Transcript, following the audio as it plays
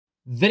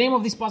The name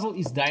of this puzzle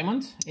is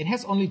Diamond. It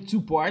has only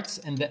 2 parts,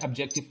 and the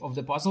objective of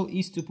the puzzle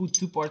is to put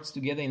 2 parts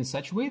together in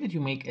such a way that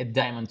you make a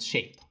diamond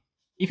shape.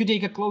 If you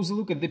take a closer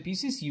look at the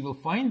pieces, you will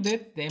find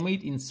that they're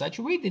made in such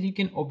a way that you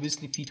can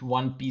obviously fit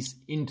one piece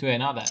into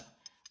another.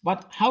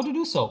 But how to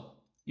do so?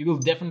 You will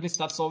definitely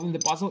start solving the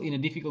puzzle in a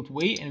difficult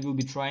way and will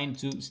be trying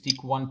to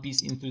stick one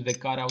piece into the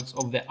cutouts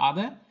of the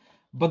other.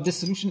 But the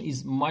solution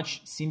is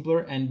much simpler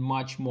and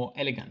much more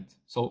elegant.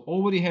 So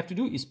all what you have to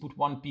do is put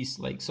one piece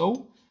like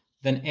so,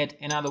 then add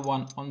another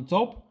one on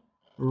top,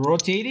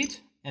 rotate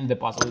it, and the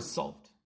puzzle is solved.